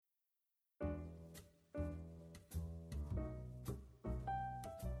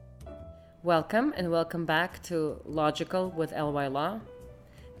Welcome and welcome back to Logical with LY Law.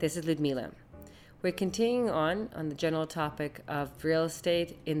 This is Ludmila. We're continuing on the general topic of real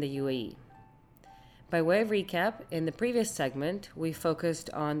estate in the UAE. By way of recap, in the previous segment, we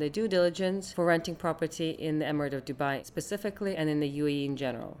focused on the due diligence for renting property in the Emirate of Dubai specifically and in the UAE in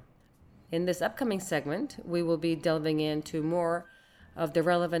general. In this upcoming segment, we will be delving into more of the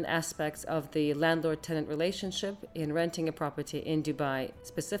relevant aspects of the landlord-tenant relationship in renting a property in Dubai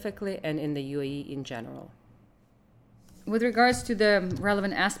specifically and in the UAE in general. With regards to the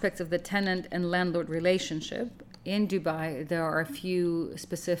relevant aspects of the tenant and landlord relationship in Dubai, there are a few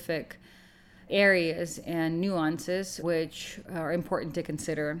specific areas and nuances which are important to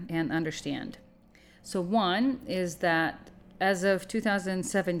consider and understand. So one is that as of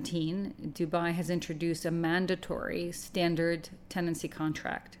 2017, Dubai has introduced a mandatory standard tenancy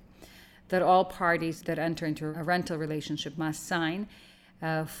contract that all parties that enter into a rental relationship must sign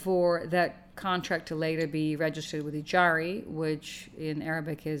for that contract to later be registered with Ijari, which in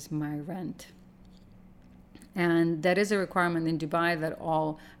Arabic is my rent. And that is a requirement in Dubai that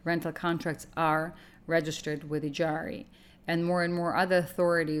all rental contracts are registered with Ijari. And more other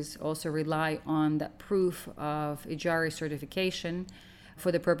authorities also rely on that proof of Ijari certification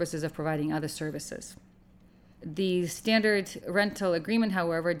for the purposes of providing other services. The standard rental agreement,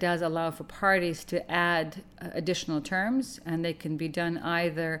 however, does allow for parties to add additional terms, and they can be done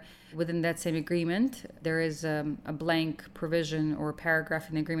either within that same agreement. There is a blank provision or paragraph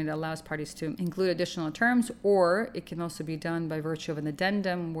in the agreement that allows parties to include additional terms, or it can also be done by virtue of an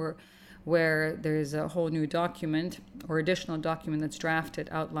addendum where there's a whole new document or additional document that's drafted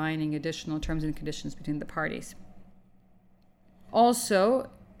outlining additional terms and conditions between the parties.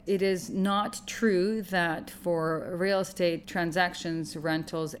 Also, it is not true that for real estate transactions,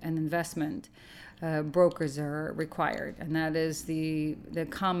 rentals, and investment, brokers are required. And that is the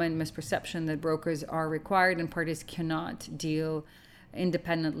common misperception that brokers are required and parties cannot deal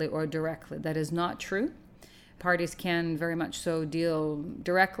independently or directly. That is not true. Parties can very much so deal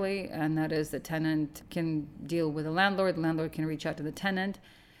directly, and that is the tenant can deal with the landlord can reach out to the tenant,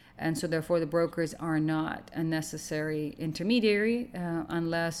 and so therefore the brokers are not a necessary intermediary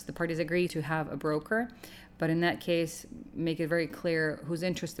unless the parties agree to have a broker. But in that case, make it very clear whose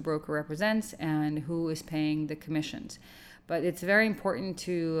interest the broker represents and who is paying the commissions. But it's very important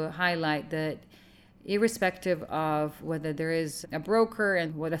to highlight that irrespective of whether there is a broker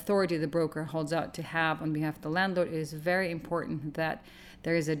and what authority the broker holds out to have on behalf of the landlord, it is very important that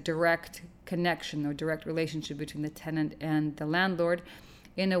there is a direct connection or direct relationship between the tenant and the landlord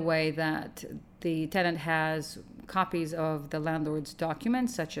in a way that the tenant has copies of the landlord's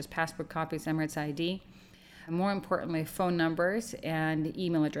documents, such as passport copies, Emirates ID, and more importantly, phone numbers and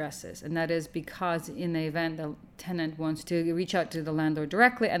email addresses. And that is because in the event the tenant wants to reach out to the landlord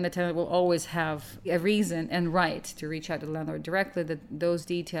directly, and the tenant will always have a reason and right to reach out to the landlord directly, that those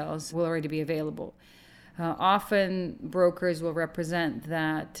details will already be available. Often brokers will represent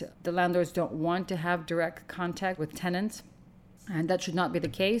that the landlords don't want to have direct contact with tenants. And that should not be the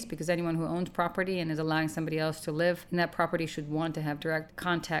case, because anyone who owns property and is allowing somebody else to live in that property should want to have direct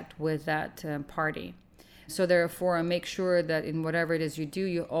contact with that party. So therefore, make sure that in whatever it is you do,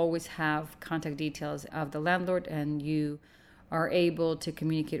 you always have contact details of the landlord and you are able to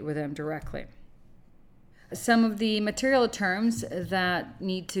communicate with them directly. Some of the material terms that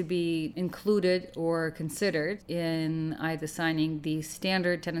need to be included or considered in either signing the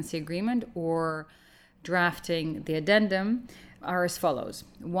standard tenancy agreement or drafting the addendum are as follows.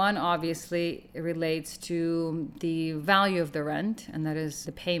 One, obviously, relates to the value of the rent, and that is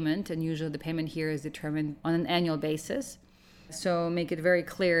the payment. And usually the payment here is determined on an annual basis. So make it very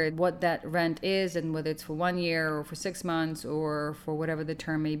clear what that rent is and whether it's for 1 year or for 6 months or for whatever the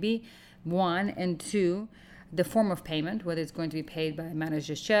term may be. One, and two, the form of payment, whether it's going to be paid by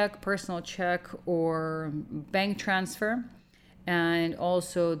manager's check, personal check, or bank transfer. And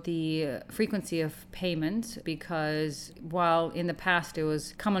also the frequency of payments, because while in the past it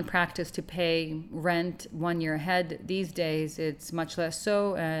was common practice to pay rent 1 year ahead, these days it's much less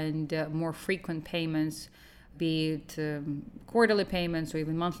so, and more frequent payments, be it quarterly payments or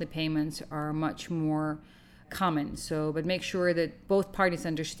even monthly payments, are much more common. But make sure that both parties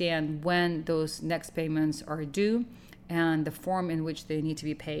understand when those next payments are due and the form in which they need to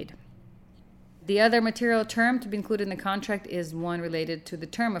be paid. The other material term to be included in the contract is one related to the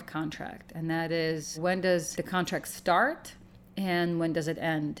term of contract, and that is when does the contract start and when does it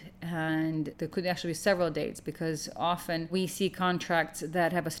end? And there could actually be several dates, because often we see contracts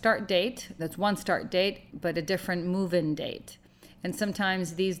that have a start date, that's one start date, but a different move-in date. And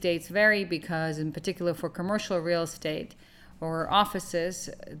sometimes these dates vary because, in particular for commercial real estate, or offices,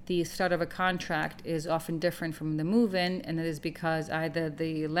 the start of a contract is often different from the move-in, and it is because either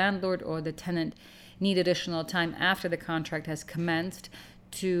the landlord or the tenant need additional time after the contract has commenced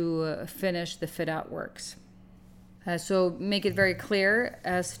to finish the fit-out works. So make it very clear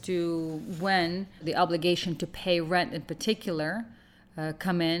as to when the obligation to pay rent in particular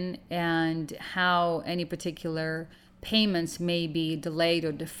come in, and how any particular payments may be delayed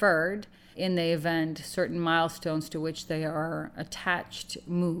or deferred in the event certain milestones to which they are attached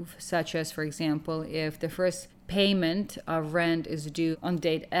move, such as, for example, if the first payment of rent is due on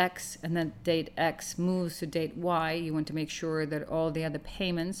date X and then date X moves to date Y, you want to make sure that all the other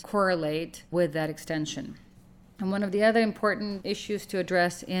payments correlate with that extension. And one of the other important issues to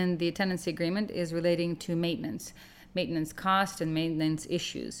address in the tenancy agreement is relating to maintenance cost and maintenance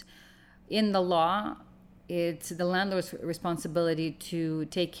issues. In the law, it's the landlord's responsibility to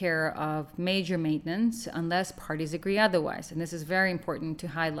take care of major maintenance unless parties agree otherwise. And this is very important to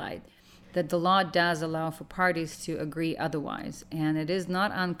highlight, that the law does allow for parties to agree otherwise. And it is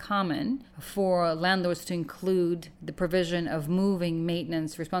not uncommon for landlords to include the provision of moving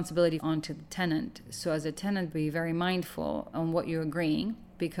maintenance responsibility onto the tenant. So as a tenant, be very mindful on what you're agreeing,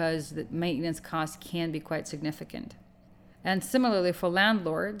 because the maintenance costs can be quite significant. And similarly for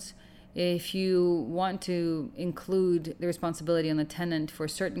landlords, if you want to include the responsibility on the tenant for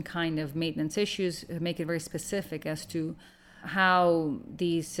certain kind of maintenance issues, make it very specific as to how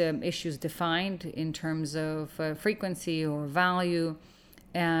these issues defined in terms of frequency or value,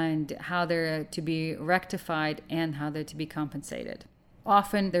 and how they're to be rectified and how they're to be compensated.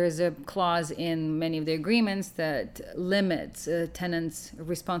 Often there is a clause in many of the agreements that limits a tenant's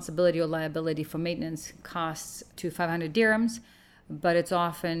responsibility or liability for maintenance costs to 500 dirhams, but it's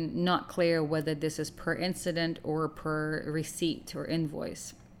often not clear whether this is per incident or per receipt or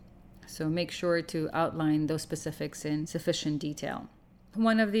invoice. So make sure to outline those specifics in sufficient detail.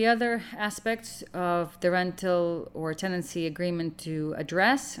 One of the other aspects of the rental or tenancy agreement to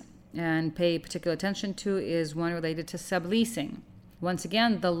address and pay particular attention to is one related to subleasing. Once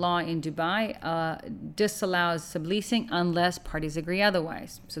again, the law in Dubai disallows subleasing unless parties agree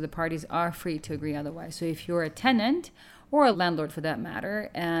otherwise. So the parties are free to agree otherwise. So if you're a tenant, or a landlord for that matter,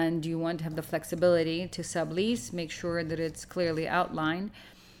 and you want to have the flexibility to sublease, make sure that it's clearly outlined.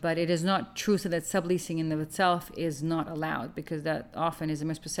 But it is not true so that subleasing in of itself is not allowed, because that often is a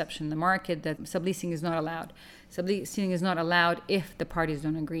misperception in the market that subleasing is not allowed. Subleasing is not allowed if the parties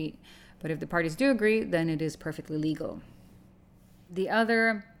don't agree. But if the parties do agree, then it is perfectly legal. The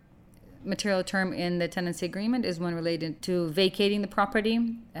other material term in the tenancy agreement is one related to vacating the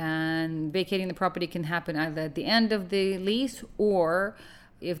property. And vacating the property can happen either at the end of the lease, or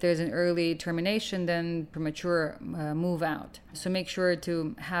if there's an early termination, then premature move out. So make sure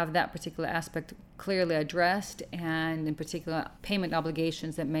to have that particular aspect clearly addressed, and in particular payment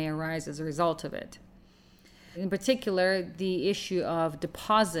obligations that may arise as a result of it. In particular, the issue of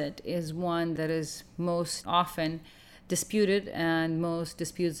deposit is one that is most often disputed, and most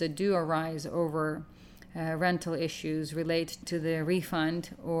disputes that do arise over rental issues relate to the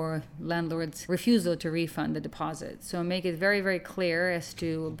refund or landlord's refusal to refund the deposit. So make it very, very clear as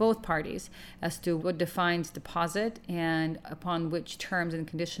to both parties as to what defines deposit and upon which terms and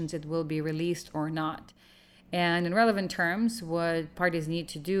conditions it will be released or not. And in relevant terms, what parties need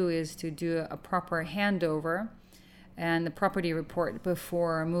to do is to do a proper handover and the property report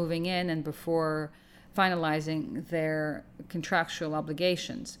before moving in and before finalizing their contractual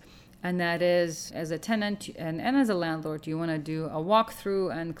obligations. And that is, as a tenant and as a landlord, you want to do a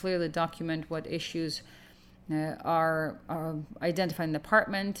walkthrough and clearly document what issues are identified in the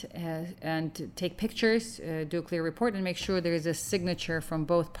apartment, and take pictures, do a clear report, and make sure there is a signature from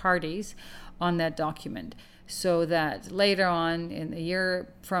both parties on that document, so that later on, in a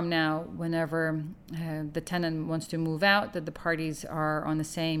year from now, whenever the tenant wants to move out, that the parties are on the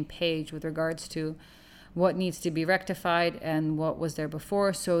same page with regards to what needs to be rectified and what was there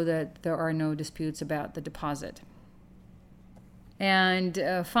before, so that there are no disputes about the deposit. And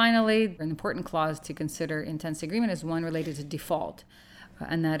finally, an important clause to consider in tenancy agreement is one related to default,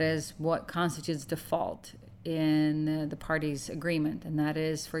 and that is what constitutes default in the parties' agreement. And that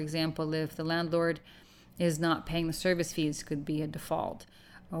is, for example, if the landlord is not paying the service fees, could be a default,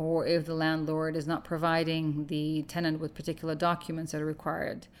 or if the landlord is not providing the tenant with particular documents that are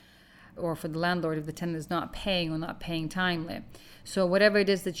required, or for the landlord if the tenant is not paying or not paying timely. So whatever it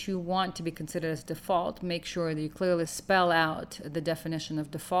is that you want to be considered as default, make sure that you clearly spell out the definition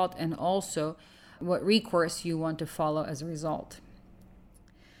of default and also what recourse you want to follow as a result.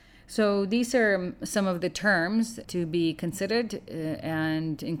 So these are some of the terms to be considered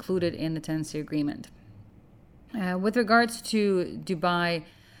and included in the tenancy agreement. With regards to Dubai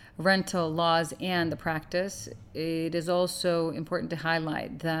rental laws and the practice, it is also important to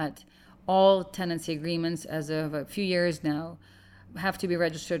highlight that all tenancy agreements, as of a few years now, have to be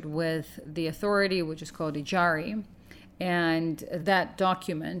registered with the authority, which is called Ijari. And that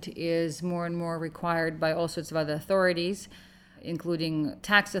document is more and more required by all sorts of other authorities, including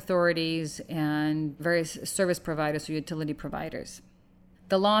tax authorities and various service providers or utility providers.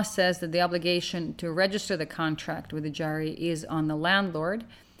 The law says that the obligation to register the contract with Ijari is on the landlord,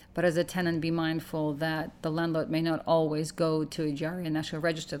 but as a tenant, be mindful that the landlord may not always go to Ijari and actually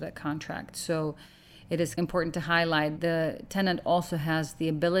register that contract. So it is important to highlight the tenant also has the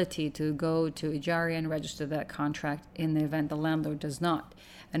ability to go to Ijari and register that contract in the event the landlord does not.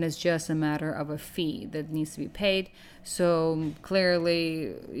 And it's just a matter of a fee that needs to be paid. So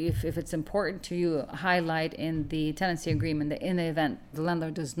clearly, if it's important to you, highlight in the tenancy agreement that in the event the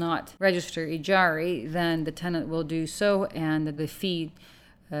landlord does not register Ijari, then the tenant will do so, and the fee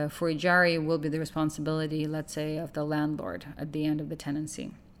for Ijari will be the responsibility, let's say, of the landlord at the end of the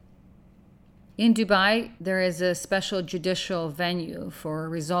tenancy. In Dubai, there is a special judicial venue for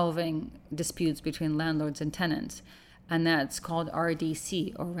resolving disputes between landlords and tenants, and that's called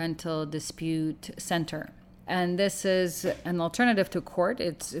RDC, or Rental Dispute Center. And this is an alternative to court.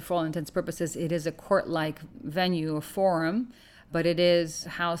 It's, for all intents and purposes, it is a court-like venue or forum, but it is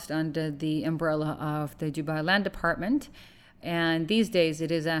housed under the umbrella of the Dubai Land Department. And these days,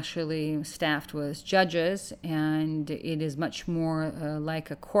 it is actually staffed with judges, and it is much more like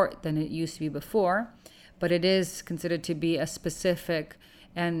a court than it used to be before. But it is considered to be a specific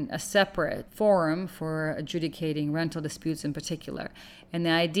and a separate forum for adjudicating rental disputes in particular. And the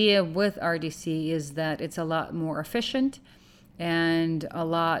idea with RDC is that it's a lot more efficient and a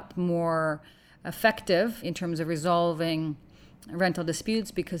lot more effective in terms of resolving rental disputes,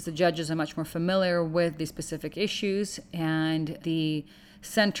 because the judges are much more familiar with the specific issues, and the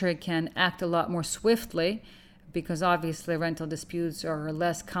center can act a lot more swiftly, because obviously rental disputes are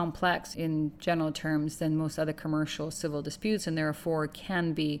less complex in general terms than most other commercial civil disputes, and therefore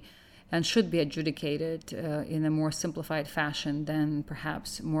can be and should be adjudicated in a more simplified fashion than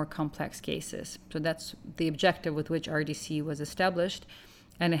perhaps more complex cases. So that's the objective with which RDC was established,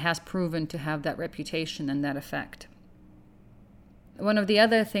 and it has proven to have that reputation and that effect. One of the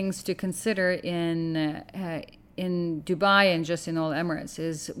other things to consider in Dubai and just in all Emirates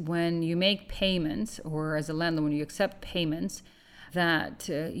is when you make payments, or as a landlord, when you accept payments, that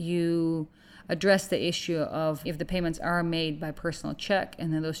you address the issue of if the payments are made by personal check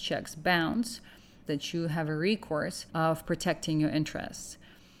and then those checks bounce, that you have a recourse of protecting your interests.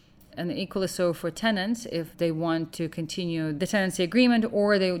 And equally so for tenants, if they want to continue the tenancy agreement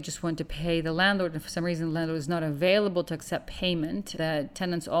or they just want to pay the landlord, and for some reason the landlord is not available to accept payment, that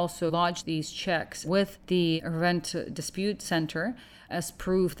tenants also lodge these checks with the rent dispute center as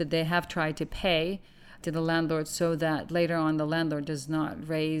proof that they have tried to pay to the landlord, so that later on the landlord does not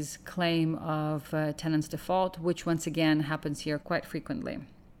raise claim of tenant's default, which once again happens here quite frequently.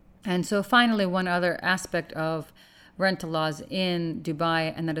 And so finally, one other aspect of rental laws in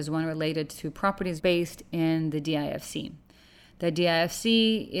Dubai, and that is one related to properties based in the DIFC. The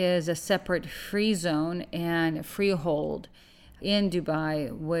DIFC is a separate free zone and freehold in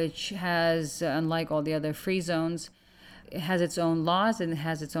Dubai, which has, unlike all the other free zones, it has its own laws and it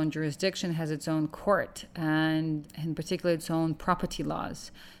has its own jurisdiction, has its own court, and in particular its own property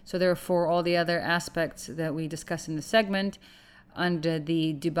laws. So therefore, all the other aspects that we discuss in the segment under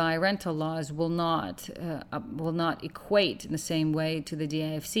the Dubai rental laws will not equate in the same way to the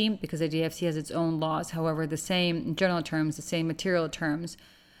DIFC, because the DIFC has its own laws. However, the same, in general terms, the same material terms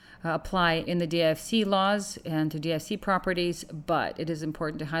apply in the DIFC laws and to DIFC properties, but it is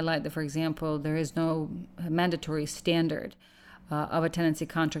important to highlight that, for example, there is no mandatory standard of a tenancy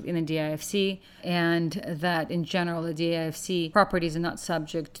contract in the DIFC, and that in general the DIFC properties are not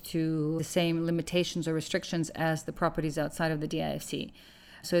subject to the same limitations or restrictions as the properties outside of the DIFC.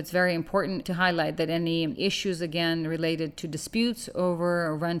 So it's very important to highlight that any issues, again, related to disputes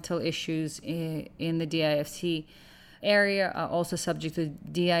over rental issues in the DIFC area are also subject to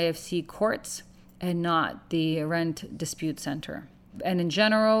DIFC courts and not the rent dispute center. And in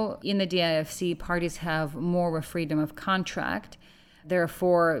general, in the DIFC, parties have more of a freedom of contract.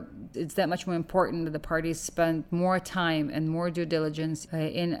 Therefore, it's that much more important that the parties spend more time and more due diligence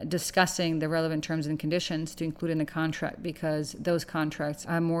in discussing the relevant terms and conditions to include in the contract, because those contracts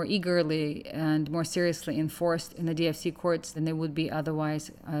are more eagerly and more seriously enforced in the DIFC courts than they would be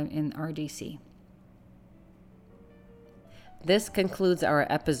otherwise in RDC. This concludes our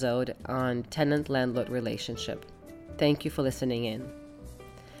episode on tenant-landlord relationship. Thank you for listening in.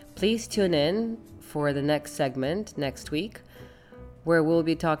 Please tune in for the next segment next week, where we'll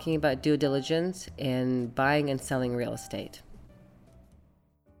be talking about due diligence in buying and selling real estate.